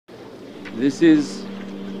This is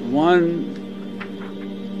one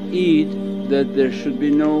Eid that there should be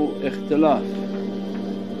no ikhtilaf,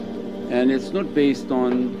 and it's not based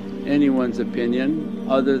on anyone's opinion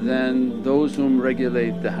other than those whom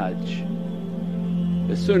regulate the Hajj.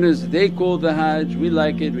 As soon as they call the Hajj, we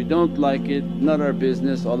like it, we don't like it, not our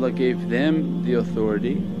business. Allah gave them the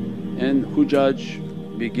authority and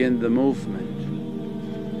Hujjaj begin the movement.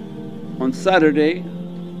 On Saturday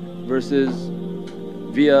versus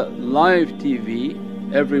via live TV,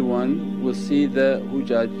 everyone will see the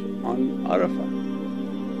Hujjaj on Arafah,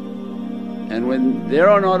 and when they're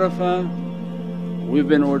on Arafah we've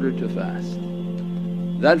been ordered to fast.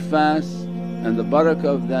 That fast and the barakah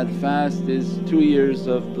of that fast is 2 years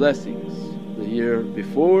of blessings, the year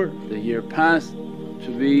before, the year past,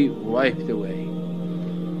 to be wiped away.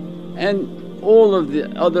 And all of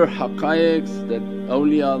the other haqqaiqs that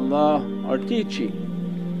awliyaullah are teaching,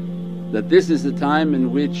 that this is the time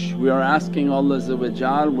in which we are asking Allah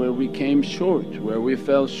where we came short, where we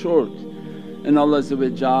fell short, and Allah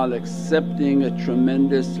accepting a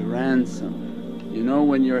tremendous ransom. You know,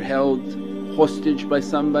 when you're held hostage by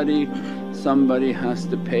somebody, somebody has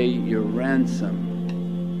to pay your ransom.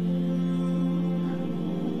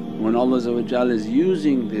 When Allah is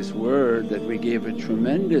using this word that we gave a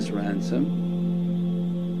tremendous ransom,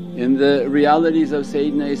 in the realities of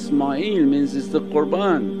Sayyidina Ismail means it's the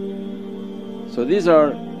qurban. So these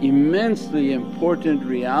are immensely important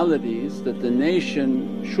realities that the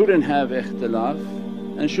nation shouldn't have ikhtilaf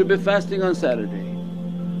and should be fasting on Saturday.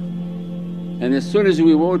 And as soon as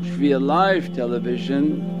we watch via live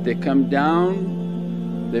television, they come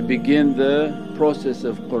down, they begin the process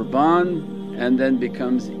of qurban, and then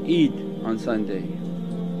becomes Eid on Sunday.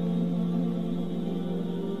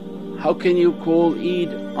 How can you call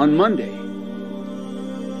Eid on Monday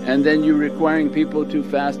and then you're requiring people to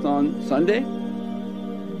fast on Sunday?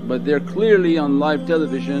 But they're clearly on live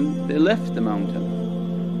television, they left the mountain.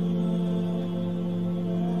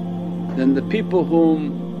 Then the people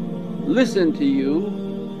whom listen to you,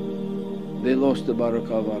 they lost the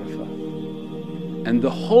barakah of Arafah. And the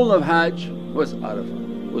whole of Hajj was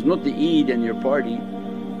Arafah, it was not the Eid and your party.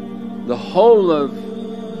 The whole of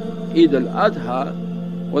EID UL ADHA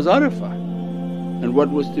was Arafah, and what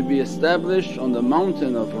was to be established on the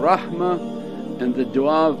mountain of rahmah and the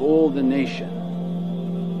du'a of all the nation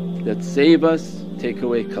that save us, take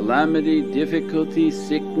away calamity, difficulty,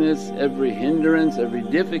 sickness, every hindrance, every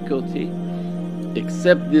difficulty.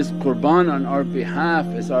 Accept this qurban on our behalf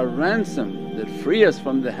as our ransom that free us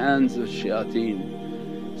from the hands of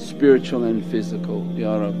shayateen, spiritual and physical,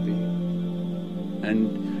 Ya Rabbi.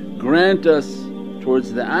 And grant us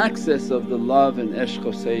towards the access of the love and ishq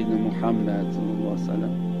of Sayyidina Muhammad.